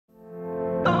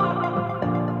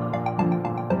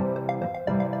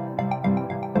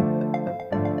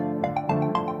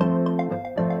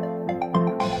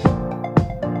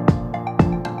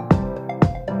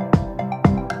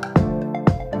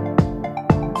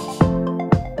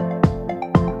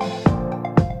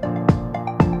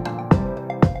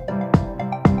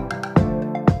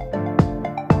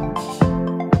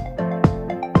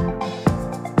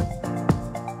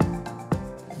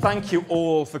thank you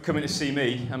all for coming to see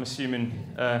me. I'm assuming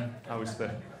I was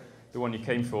the one you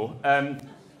came for. I'm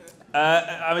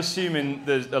assuming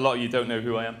there's a lot of you don't know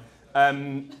who I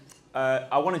am.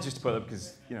 I wanted just to put it up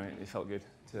because, you know, it felt good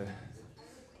to...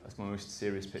 That's my most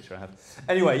serious picture I have.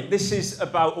 Anyway, this is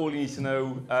about all you need to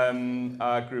know.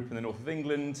 I grew up in the north of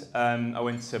England. I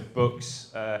went to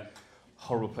Bucks,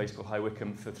 horrible place called High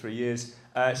Wycombe for 3 years.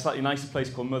 Slightly nicer place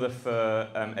called Mother for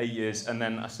 8 years. And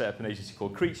then I set up an agency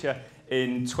called Creature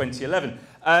in 2011.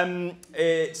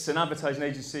 It's an advertising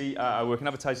agency. I work in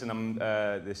advertising. I'm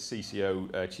the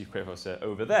CCO, Chief Creative Officer,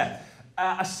 over there.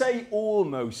 I say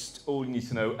almost all you need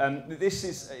to know.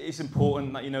 It's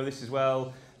important that you know this as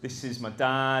well. This is my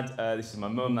dad, this is my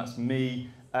mum, that's me.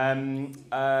 And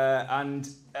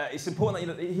it's important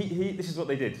that you know, this is what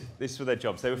they did. This were their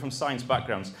jobs. They were from science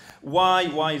backgrounds.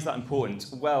 Why is that important?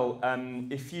 Well,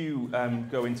 if you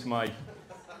go into my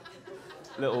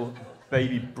little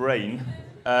baby brain,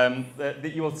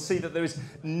 you will see that there is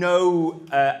no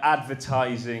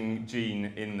advertising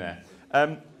gene in there.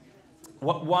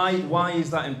 Why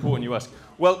is that important, you ask?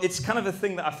 Well, it's kind of a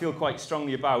thing that I feel quite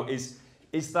strongly about is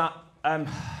that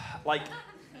like,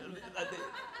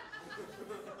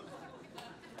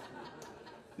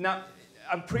 now,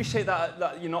 I appreciate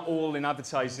that you're not all in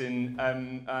advertising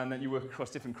and that you work across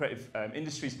different creative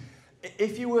industries.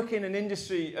 If you work in an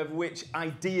industry of which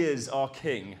ideas are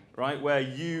king, right, where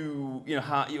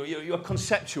you're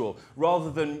conceptual rather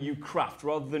than you craft,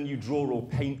 rather than you draw or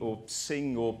paint or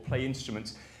sing or play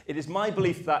instruments, it is my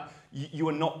belief that you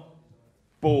are not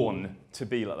born to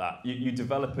be like that. You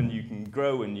develop and you can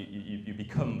grow and you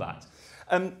become that.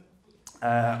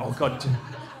 Oh God,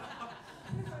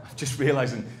 I'm just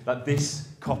realising that this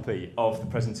copy of the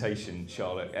presentation,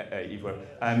 Charlotte,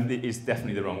 is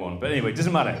definitely the wrong one. But anyway, it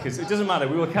doesn't matter, because it doesn't matter,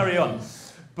 we will carry on.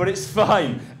 But it's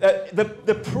fine.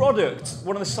 The product,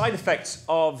 one of the side effects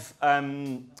of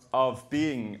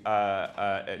being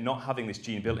not having this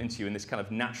gene built into you and this kind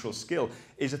of natural skill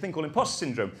is a thing called imposter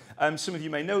syndrome. Some of you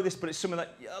may know this, but it's something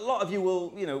that a lot of you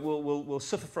will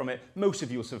suffer from it. Most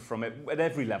of you will suffer from it at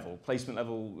every level, placement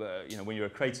level. When you're a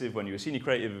creative, when you're a senior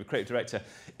creative, a creative director,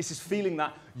 it's this feeling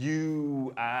that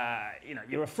you're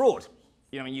a fraud.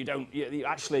 You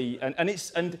actually,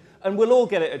 and we'll all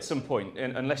get it at some point,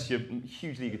 unless you're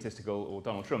hugely egotistical or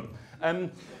Donald Trump.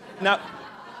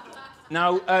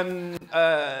 Now,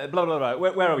 blah, blah, blah,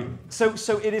 where are we?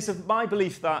 So it is my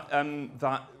belief that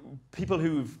that people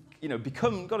who've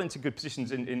got into good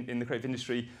positions in the creative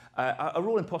industry are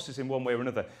all imposters in one way or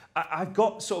another. I've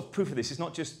got sort of proof of this. It's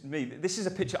not just me. This is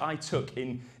a picture I took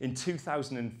in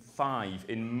 2005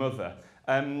 in Mother.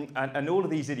 And all of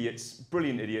these idiots,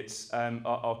 brilliant idiots,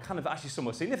 are kind of actually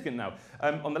somewhat significant now.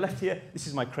 On the left here, this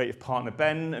is my creative partner,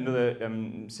 Ben, another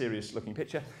serious-looking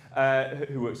picture,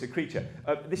 who works at Creature.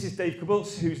 This is Dave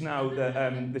Kabultz, who's now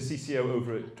the CCO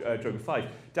over at Droga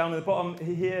 5. Down at the bottom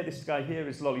here, this guy here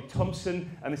is Lolly Thompson,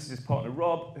 and this is his partner,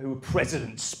 Rob, who were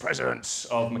presidents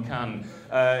of McCann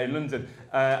in London.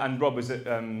 And Rob was at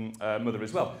Mother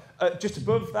as well. Just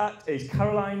above that is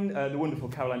Caroline, the wonderful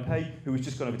Caroline Pay, who has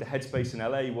just gone over to Headspace in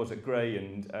LA, was at Grey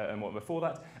and what before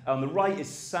that. On the right is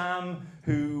Sam,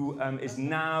 who is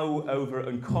now over at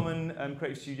Uncommon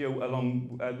Creative Studio,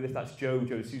 along with that's Joe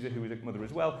D'Souza, who was at Mother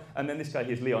as well. And then this guy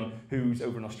here is Leon, who's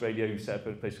over in Australia, who set up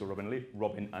a place called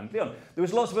Robin and Leon. There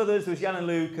was lots of others. There was Jan and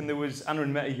Luke, and there was Anna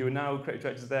and Metty, who are now creative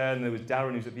directors there, and there was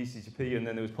Darren, who's at BCGP, and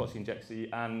then there was Potsy and Jexy,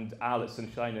 and Al at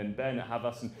Sunshine, and Ben at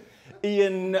Havas, and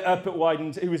Ian up at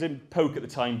Widens, who was in Poke at the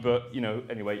time, but,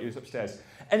 anyway, he was upstairs.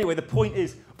 Anyway, the point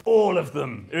is, all of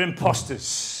them are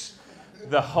imposters.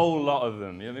 The whole lot of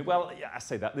them. Well, yeah, I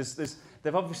say that.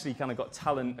 They've obviously kind of got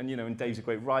talent, and Dave's a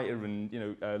great writer,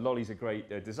 and Lolly's a great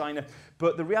designer.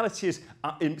 But the reality is,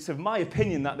 it's of my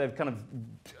opinion, that they've kind of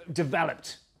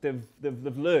developed. They've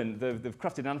learned. They've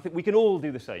crafted. And I think we can all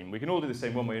do the same. We can all do the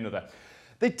same one way or another.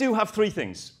 They do have three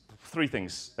things.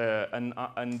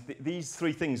 These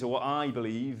three things are what I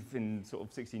believe, in sort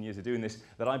of 16 years of doing this,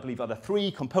 that I believe are the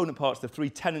three component parts, the three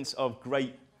tenets of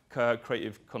great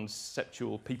creative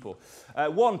conceptual people.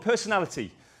 One,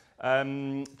 personality.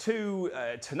 Two,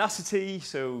 tenacity.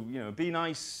 So, be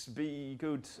nice, be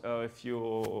good. If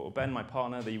you're Ben, my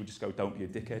partner, then you would just go, don't be a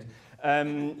dickhead.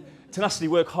 Tenacity,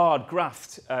 work hard,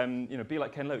 graft. Be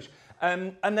like Ken Loach.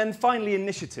 And then finally,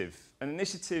 initiative. And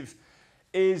initiative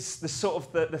is the sort of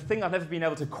the thing I've never been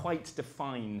able to quite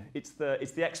define. It's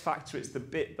the X factor. It's the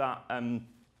bit that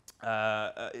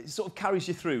it sort of carries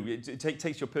you through. It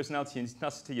takes your personality and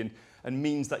tenacity and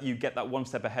means that you get that one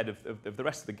step ahead of the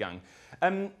rest of the gang.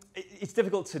 It's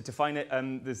difficult to define it.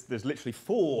 There's literally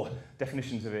 4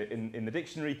 definitions of it in the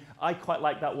dictionary. I quite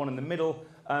like that one in the middle,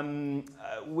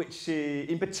 which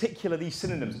in particular these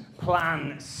synonyms: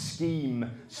 plan, scheme,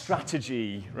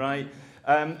 strategy, right?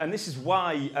 And this is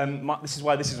why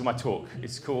this is my talk.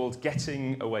 It's called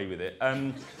Getting Away With It.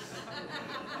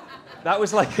 That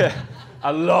was like there's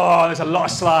a lot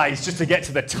of slides just to get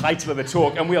to the title of the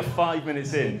talk, and we are 5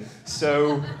 minutes in.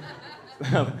 So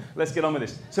let's get on with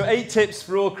this. So 8 tips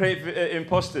for all creative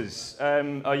imposters.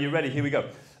 Are you ready? Here we go.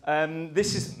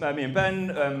 This is me and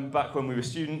Ben back when we were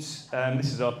students.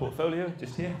 This is our portfolio,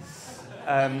 just here.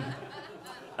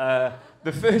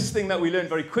 The first thing that we learned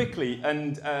very quickly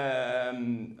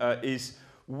is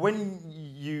when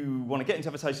you want to get into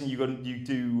advertising, you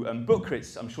do book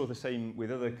crits. I'm sure the same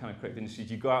with other kind of creative industries.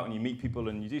 You go out and you meet people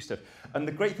and you do stuff. And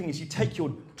the great thing is you take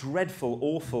your dreadful,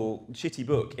 awful, shitty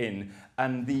book in,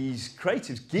 and these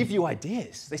creatives give you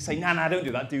ideas. They say, nah, don't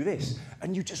do that, do this.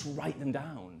 And you just write them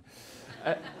down.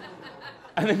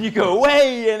 And then you go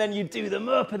away, and then you do them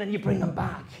up, and then you bring them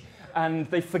back. And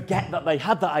they forget that they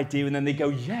had that idea, and then they go,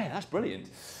 yeah, that's brilliant.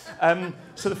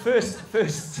 So the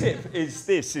first tip is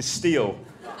steal.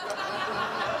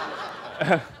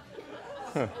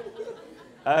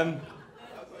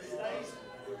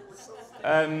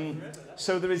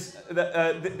 So there is,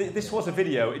 this was a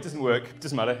video. It doesn't work. It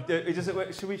doesn't matter. Does it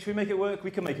work? Should we make it work?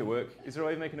 We can make it work. Is there a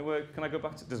way of making it work? Can I go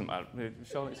back to? It doesn't matter.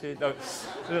 Charlotte's here. No.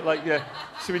 Like, yeah.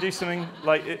 Should we do something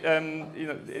like it,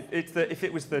 if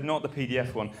it was not the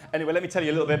PDF one? Anyway, let me tell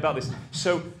you a little bit about this.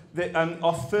 So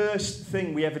our first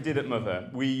thing we ever did at Mother,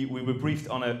 we were briefed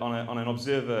on an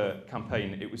Observer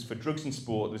campaign. It was for drugs and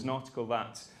sport. There's an article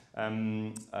that.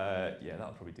 Yeah,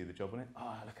 that'll probably do the job, won't it?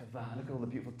 Oh, look at that. Look at all the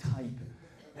beautiful type.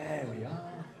 There we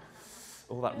are.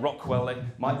 All that Rockwell.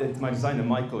 My designer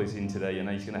Michael is in today, and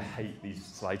he's going to hate these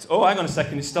slides. Oh, hang on a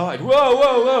second. It started.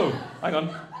 Whoa. Hang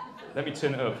on. Let me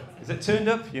turn it up. Is it turned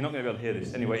up? You're not going to be able to hear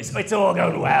this. Anyway, it's all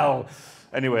going well.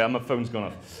 Anyway, my phone's gone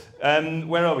off.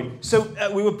 Where are we? So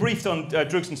we were briefed on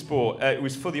drugs and sport. It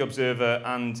was for the Observer,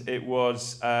 and it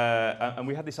was, and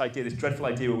we had this idea, this dreadful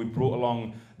idea, where we brought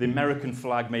along the American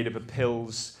flag made up of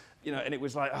pills, and it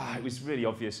was like, it was really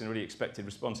obvious and really expected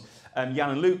response.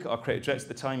 Jan and Luke, our creative directors at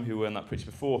the time, who were in that pitch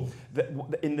before,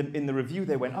 in the review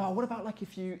they went, what about what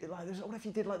if you did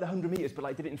like the 100 meters,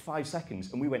 but did it in 5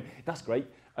 seconds? And we went, that's great.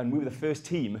 And we were the first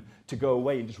team to go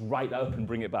away and just write that up and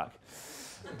bring it back.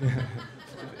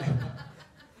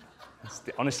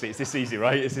 Honestly, it's this easy,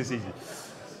 right? It's this easy.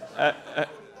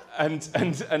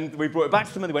 And we brought it back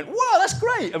to them, and they went, "Wow, that's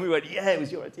great!" And we went, "Yeah, it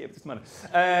was your idea, it doesn't matter."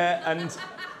 And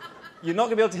you're not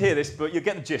going to be able to hear this, but you'll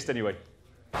get the gist anyway.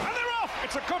 And they're off!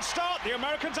 It's a good start. The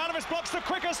Americans out of his blocks the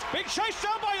quickest. Big chase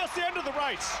down by us the end of the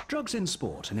race. Drugs in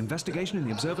Sport, an investigation in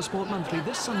the Observer Sport Monthly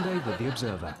this Sunday with the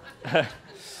Observer.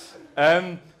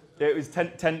 It was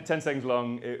 10 seconds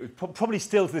long. It was probably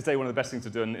still to this day one of the best things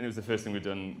we've done, and it was the first thing we've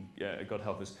done. Yeah, God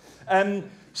help us.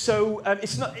 It's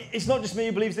not just me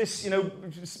who believes this.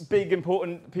 Big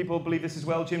important people believe this as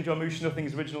well. Jim Jarmusch, nothing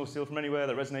is original, steal from anywhere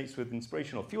that resonates with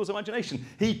inspiration or fuels imagination.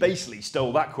 He basically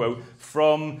stole that quote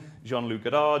from Jean-Luc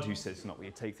Godard, who says it's not where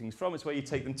you take things from, it's where you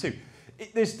take them to.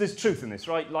 There's truth in this,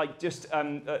 right? Just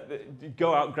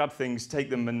go out, grab things, take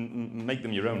them, and make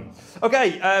them your own.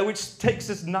 Okay, which takes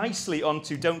us nicely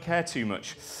onto don't care too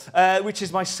much, which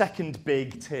is my second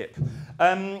big tip.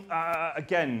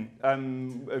 Again,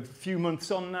 a few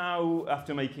months on now,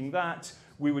 after making that,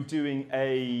 we were doing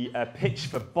a pitch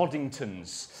for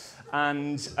Boddingtons.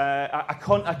 And I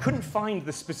couldn't find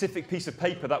the specific piece of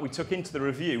paper that we took into the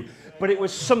review, but it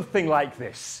was something like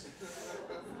this.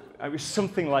 It was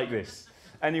something like this.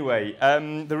 Anyway,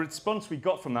 the response we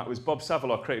got from that was Bob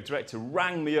Saville, our creative director,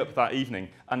 rang me up that evening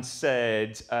and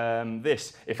said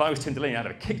this: if I was Tim Delaney, I'd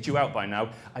have kicked you out by now.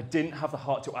 I didn't have the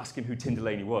heart to ask him who Tim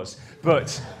Delaney was.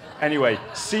 But anyway,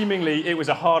 seemingly it was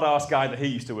a hard-ass guy that he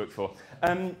used to work for.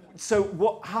 So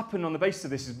what happened on the basis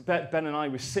of this is Ben and I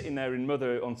were sitting there in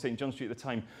Mother on St. John Street at the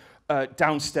time,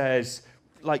 downstairs,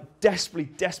 desperately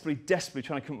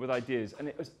trying to come up with ideas. And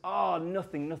it was,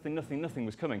 nothing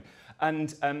was coming.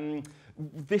 And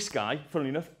this guy, funnily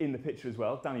enough, in the picture as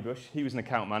well, Danny Bush, he was an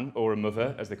account man, or a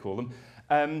mother, as they call them.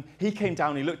 He came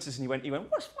down, he looked at us, and he went,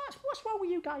 what's wrong with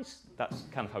you guys? That's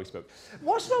kind of how he spoke.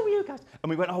 What's wrong with you guys? And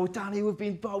we went, Danny, we're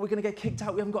going to get kicked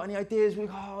out, we haven't got any ideas, we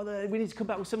need to come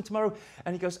back with some tomorrow.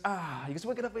 And he goes, our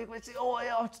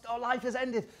life has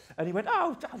ended. And he went,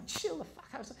 chill the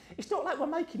fuck out. It's not like we're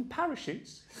making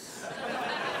parachutes.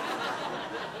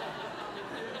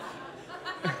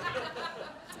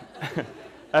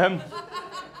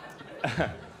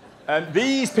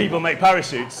 These people make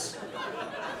parachutes,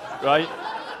 right?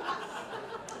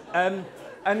 And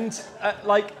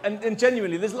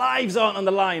genuinely, there's lives aren't on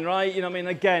the line, right? You know what I mean?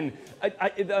 Again,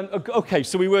 okay,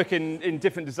 so we work in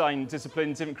different design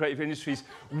disciplines, different creative industries.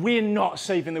 We're not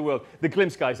saving the world. The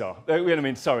Glimpse guys are. You know what I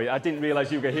mean? Sorry, I didn't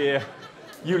realise you were here.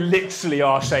 You literally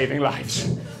are saving lives.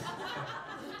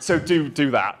 So do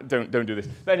that. Don't do this.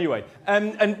 But anyway,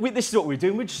 this is what we're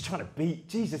doing. We're just trying to beat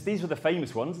Jesus. These were the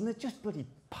famous ones, and they're just bloody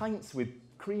pints with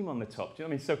cream on the top. Do you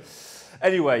know what I mean? So,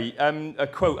 anyway, a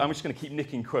quote. I'm just going to keep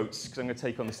nicking quotes because I'm going to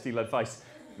take on the steal advice.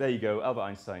 There you go, Albert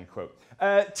Einstein quote.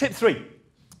 Tip 3: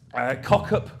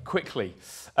 cock up quickly.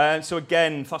 So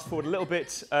again, fast forward a little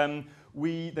bit.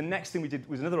 The next thing we did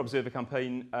was another Observer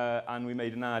campaign, and we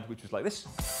made an ad which was like this.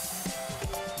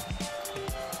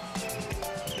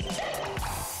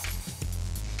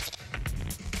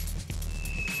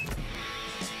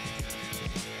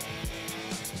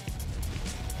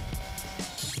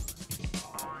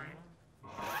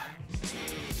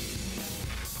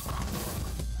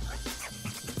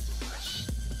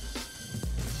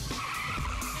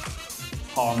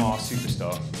 Harmar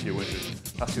Superstar, if you're wondering.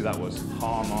 That's who that was.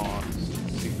 Harmar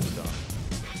Superstar.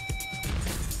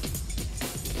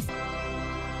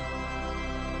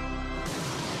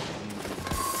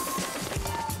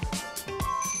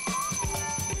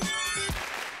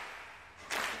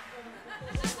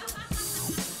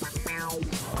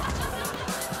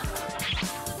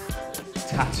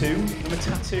 Tattoo. Remember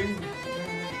Tattoo?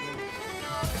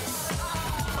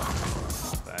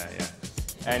 There, yeah.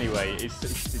 Anyway,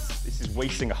 this is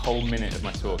wasting a whole minute of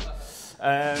my talk.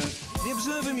 The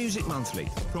Observer Music Monthly,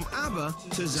 from ABBA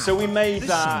to Zappa. So we made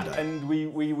that, Sunday. and we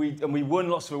won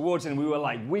lots of awards, and we were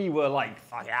like,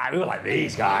 fuck yeah, we were like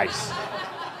these guys.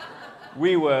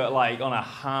 We were like on a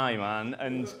high, man,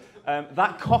 and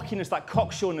that cockiness, that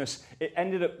cocksureness, it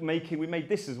ended up we made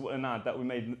this as an ad that we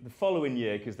made the following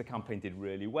year because the campaign did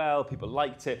really well, people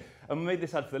liked it, and we made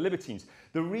this ad for the Libertines.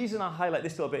 The reason I highlight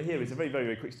this little bit here is a very, very,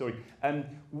 very quick story.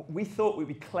 We thought we'd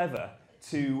be clever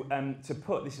to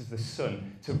put, this is the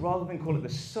sun, to rather than call it the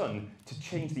sun, to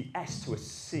change the S to a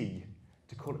C,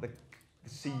 to call it the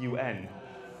C-U-N.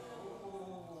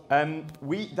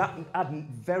 That ad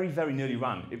very, very nearly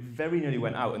ran. It very nearly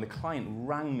went out, and the client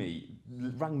rang me.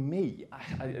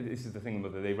 This is the thing,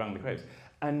 they rang the creatives,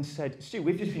 and said, Stu,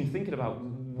 we've just been thinking about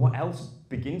what else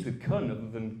begins with cun other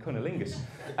than cunnilingus.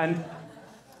 And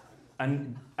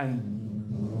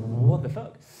what the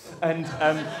fuck?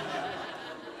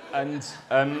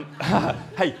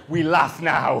 Hey, we laugh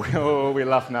now. Oh, we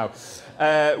laugh now.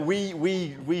 We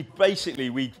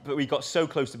got so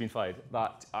close to being fired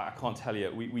that I can't tell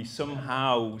you. We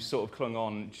somehow sort of clung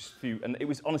on just a few, and it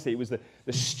was honestly, it was the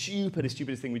stupidest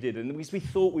thing we did, and we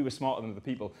thought we were smarter than other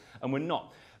people, and we're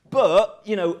not. But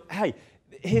you know, hey.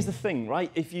 Here's the thing, right?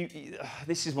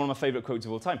 This is one of my favourite quotes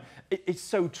of all time. It's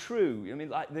so true. I mean,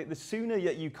 like the sooner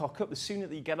that you cock up, the sooner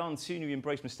that you get on, the sooner you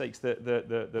embrace mistakes,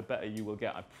 the better you will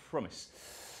get. I promise.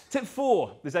 Tip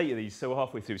 4. There's 8 of these, so we're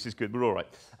halfway through. This is good. We're all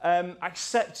right.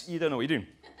 Accept you don't know what you're doing.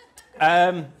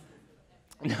 No,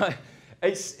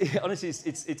 honestly,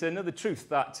 it's another truth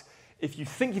that. If you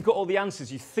think you've got all the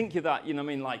answers, you think you're that, you know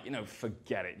what I mean, like, you know,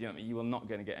 forget it. You know what I mean? You are not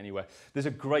going to get anywhere. There's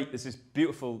this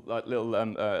beautiful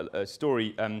little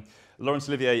story. Laurence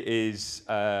Olivier is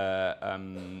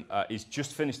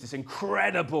just finished this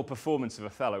incredible performance of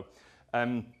Othello.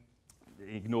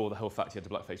 Ignore the whole fact he had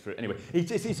the blackface for it. Anyway,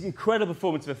 it's an incredible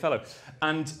performance of Othello.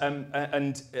 And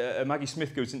Maggie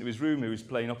Smith goes into his room, who is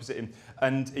playing opposite him,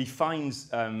 and he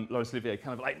finds Laurence Olivier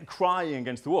kind of like crying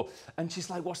against the wall. And she's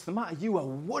like, what's the matter? You are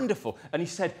wonderful. And he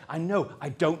said, I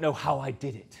don't know how I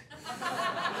did it.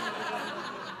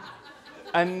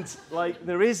 And like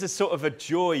there is a sort of a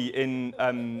joy in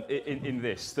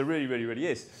this. There really, really, really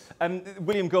is.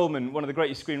 William Goldman, one of the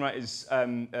greatest screenwriters,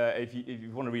 if you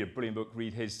want to read a brilliant book,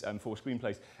 read his 4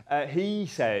 screenplays. He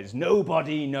says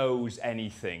nobody knows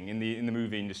anything in the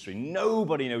movie industry.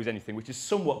 Nobody knows anything, which is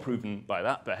somewhat proven by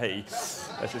that. But hey,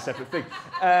 that's a separate thing.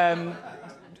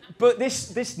 But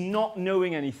this not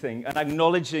knowing anything and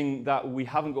acknowledging that we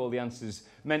haven't got all the answers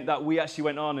meant that we actually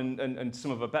went on and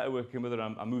some of our better work in Mother,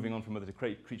 I'm moving on from Mother to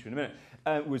Creature in a minute,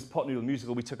 was Pot Noodle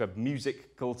Musical. We took a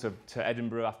musical to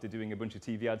Edinburgh after doing a bunch of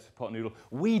TV ads for Pot Noodle.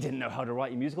 We didn't know how to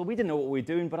write a musical. We didn't know what we were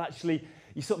doing, but actually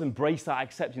you sort of embrace that,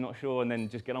 accept you're not sure, and then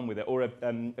just get on with it. Or a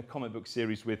comic book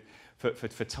series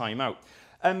for Time Out.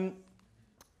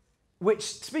 Which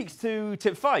speaks to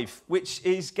tip 5, which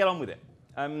is get on with it.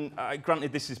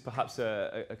 Granted, this is perhaps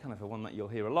a kind of a one that you'll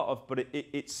hear a lot of, but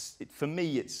for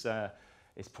me, it's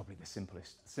is probably the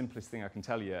simplest thing I can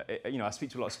tell you. You know, I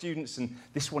speak to a lot of students, and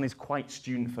this one is quite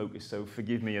student-focused, so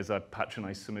forgive me as I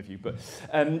patronise some of you. But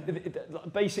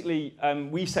basically,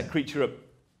 we set Creature up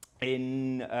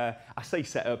in, I say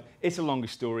set up, it's a longer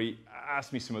story,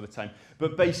 ask me some other time.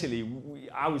 But basically,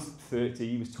 I was 30,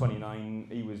 he was 29,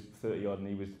 he was 30 odd, and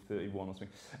he was 31 or something.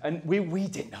 And we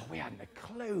didn't know, we hadn't a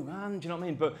clue, man, do you know what I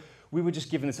mean? But we were just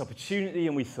given this opportunity,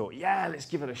 and we thought, yeah, let's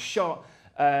give it a shot.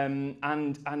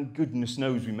 And goodness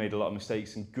knows we made a lot of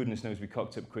mistakes, and goodness knows we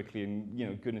cocked up quickly, and you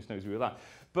know, goodness knows we were that.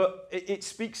 But it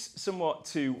speaks somewhat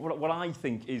to what I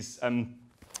think is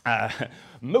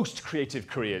most creative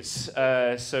careers.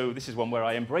 So this is one where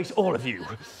I embrace all of you,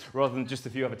 rather than just a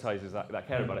few advertisers that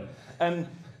care about it.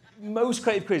 Most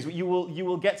creative careers, you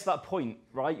will get to that point,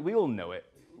 right? We all know it,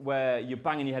 where you're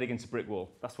banging your head against a brick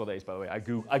wall. That's what that is, by the way. I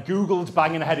googled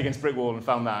banging a head against a brick wall and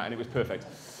found that, and it was perfect.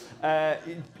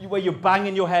 Where you're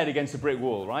banging your head against a brick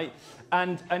wall, right?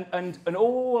 And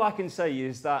all I can say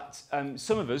is that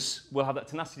some of us will have that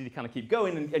tenacity to kind of keep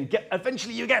going and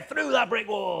eventually you get through that brick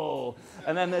wall.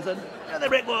 And then there's another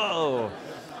brick wall.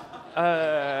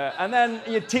 And then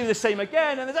you do the same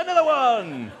again, and there's another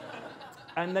one.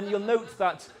 And then you'll note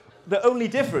that the only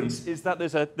difference is that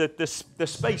there's the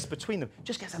space between them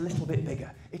just gets a little bit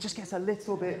bigger. It just gets a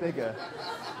little bit bigger.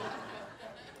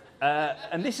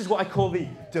 And this is what I call the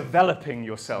developing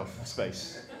yourself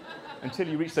space until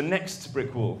you reach the next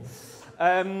brick wall.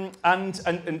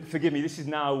 And forgive me, this is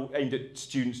now aimed at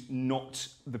students, not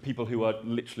the people who are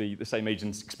literally the same age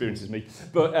and experience as me.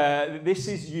 But this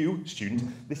is you,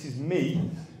 student, this is me,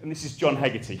 and this is John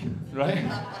Hegarty, right?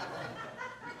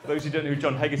 For those who don't know who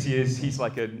John Hegarty is, he's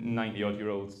like a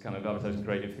 90-odd-year-old kind of advertising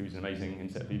creative who's amazing in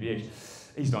set BBH.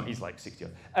 He's not, he's like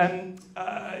 60-odd.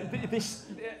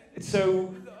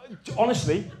 So,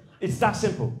 honestly, it's that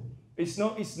simple. It's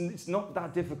not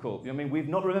that difficult. I mean,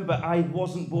 remember, I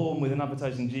wasn't born with an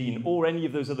advertising gene or any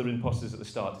of those other imposters at the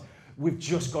start. We've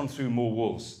just gone through more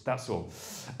walls, that's all.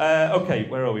 Okay,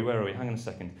 where are we? Hang on a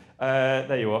second.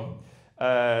 There you are.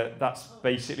 That's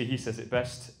basically, he says it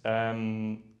best.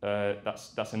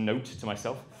 That's a note to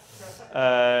myself.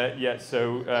 Yeah,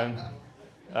 so...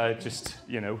 just,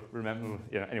 you know, remember,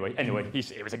 you know, anyway,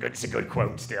 it's a good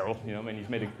quote still, you know what I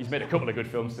mean? He's made a couple of good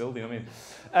films still, you know what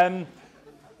I mean?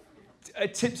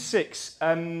 Tip 6,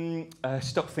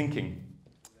 stop thinking.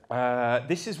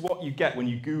 This is what you get when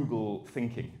you Google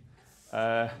thinking.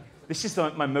 This is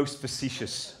my most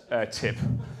facetious tip.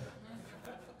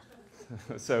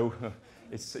 So,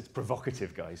 it's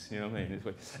provocative, guys, you know what I mean?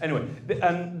 Anyway,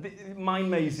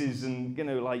 mind mazes and, you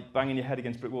know, like banging your head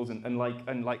against brick walls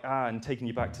and taking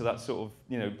you back to that sort of,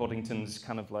 you know, Boddington's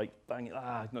kind of like banging,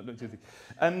 not do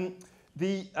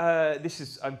the this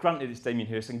is, granted it's Damien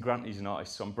Hirst, and granted he's an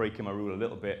artist, so I'm breaking my rule a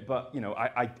little bit, but, you know,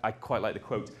 I quite like the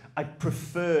quote. I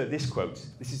prefer this quote.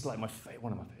 This is like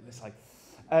one of my favorites. It's like,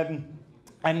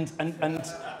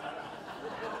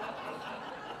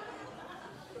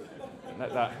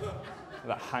 let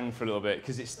that hang for a little bit,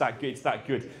 because it's that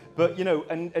good. But, you know,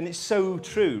 and it's so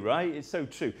true, right? It's so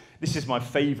true. This is my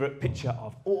favourite picture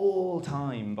of all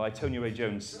time by Tony Ray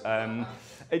Jones.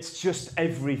 It's just,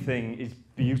 everything is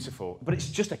beautiful, but it's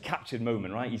just a captured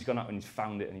moment, right? He's gone out and he's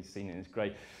found it and he's seen it and it's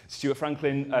great. Stuart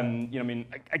Franklin, you know, I mean,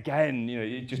 again, you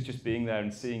know, just being there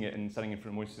and seeing it and standing in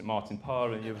front of St. Martin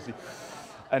Parr and obviously,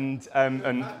 and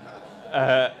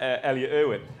Elliot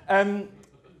Irwin.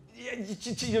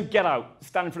 You know, get out,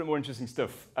 stand in front of more interesting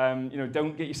stuff. You know,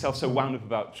 don't get yourself so wound up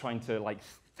about trying to like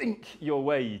think your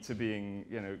way to being,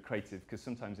 you know, creative, because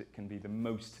sometimes it can be the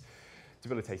most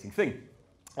debilitating thing.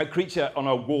 A creature on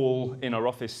our wall in our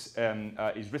office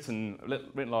is written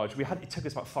large. It took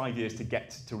us about 5 years to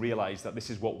get to realise that this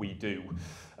is what we do.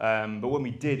 But when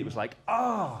we did, it was like,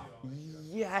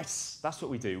 yes, that's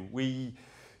what we do.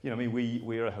 You know, I mean,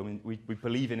 we're at home. We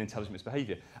believe in intelligent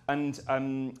misbehaviour, and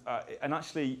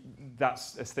actually,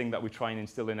 that's a thing that we try and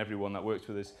instill in everyone that works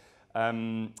with us,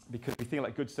 because we feel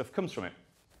like good stuff comes from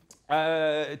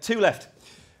it. 2 left,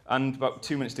 and about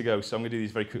 2 minutes to go. So I'm going to do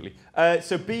these very quickly.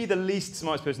 So be the least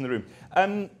smartest person in the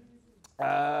room.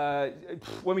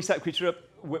 When we set Creature up,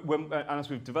 and as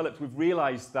we've developed, we've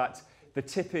realised that the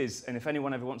tip is, and if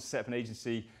anyone ever wants to set up an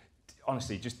agency,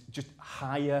 honestly, just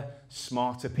hire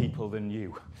smarter people than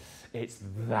you. It's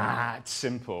that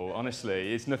simple,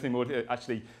 honestly. It's nothing more.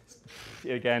 Actually,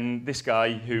 again, this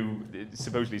guy who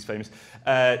supposedly is famous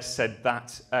said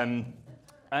that. And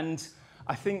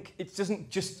I think it doesn't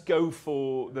just go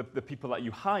for the people that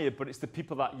you hire, but it's the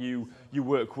people that you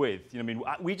work with. You know what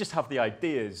I mean? We just have the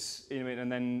ideas, you know what I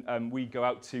mean? And then we go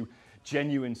out to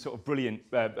genuine sort of brilliant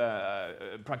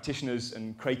practitioners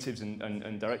and creatives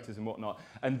and directors and whatnot.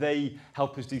 And they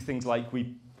help us do things like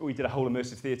we did a whole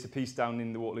immersive theatre piece down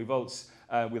in the Waterloo Vaults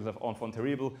with Enfant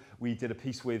Terrible. We did a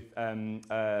piece with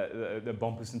the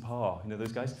Bumpers and Parr, you know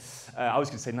those guys? I was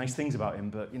going to say nice things about him,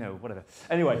 but you know, whatever.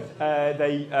 Anyway,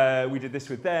 we did this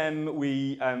with them.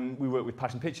 We worked with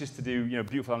Passion Pictures to do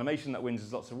beautiful animation that wins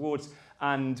us lots of awards.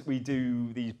 And we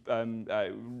do these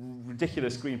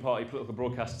ridiculous Green Party political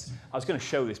broadcasts. I was going to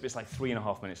show this, but it's like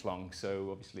 3.5 minutes long, so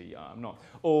obviously I'm not.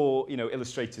 Or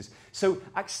illustrators. So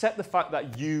accept the fact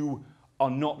that you are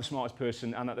not the smartest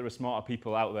person and that there are smarter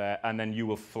people out there, and then you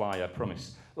will fly, I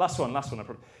promise. Last one, I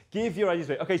promise. Give your ideas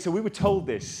away. Okay, so we were told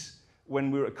this when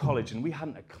we were at college, and we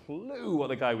hadn't a clue what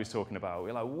the guy was talking about.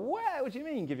 We were like, what do you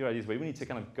mean, give your ideas away? We need to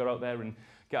kind of go out there and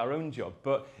get our own job.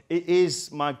 But it is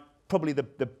probably the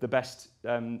best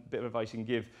bit of advice you can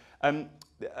give.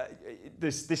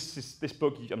 This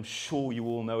book, I'm sure you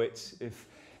all know it. If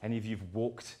any of you've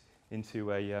walked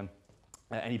into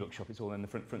any bookshop, it's all in the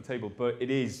front table. But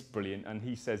it is brilliant, and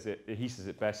he says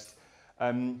it best.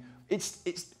 It's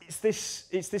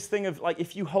this thing of like,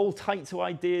 if you hold tight to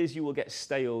ideas, you will get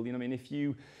stale. You know what I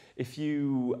mean? If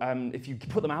you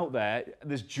put them out there,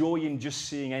 there's joy in just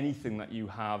seeing anything that you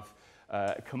have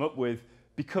come up with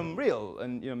become real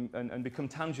and become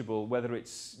tangible, whether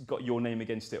it's got your name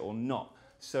against it or not.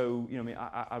 So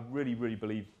I really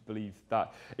believe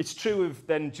that. It's true of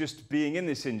then just being in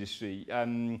this industry.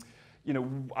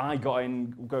 I got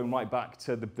in going right back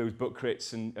to those book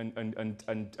crits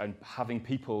and having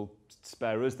people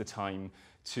spare us the time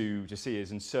to see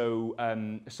us, and so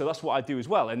that's what I do as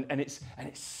well. And it's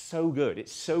so good.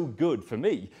 It's so good for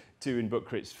me doing book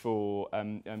crits for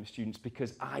students,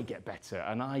 because I get better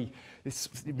and I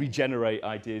regenerate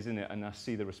ideas in it, and I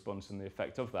see the response and the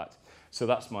effect of that. So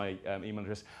that's my email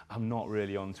address. I'm not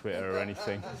really on Twitter or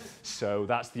anything, so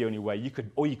that's the only way. You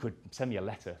could send me a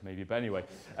letter maybe, but anyway,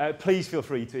 please feel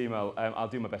free to email. I'll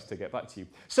do my best to get back to you.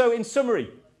 So in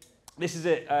summary, this is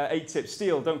it. 8 tips.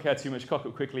 Steal, don't care too much, cock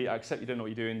up quickly, accept you don't know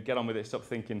what you're doing, get on with it, stop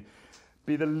thinking,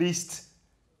 be the least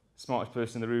smartest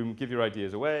person in the room, give your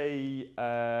ideas away,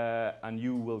 and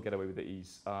you will get away with it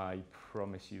ease. I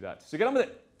promise you that. So get on with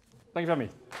it. Thank you for having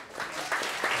me.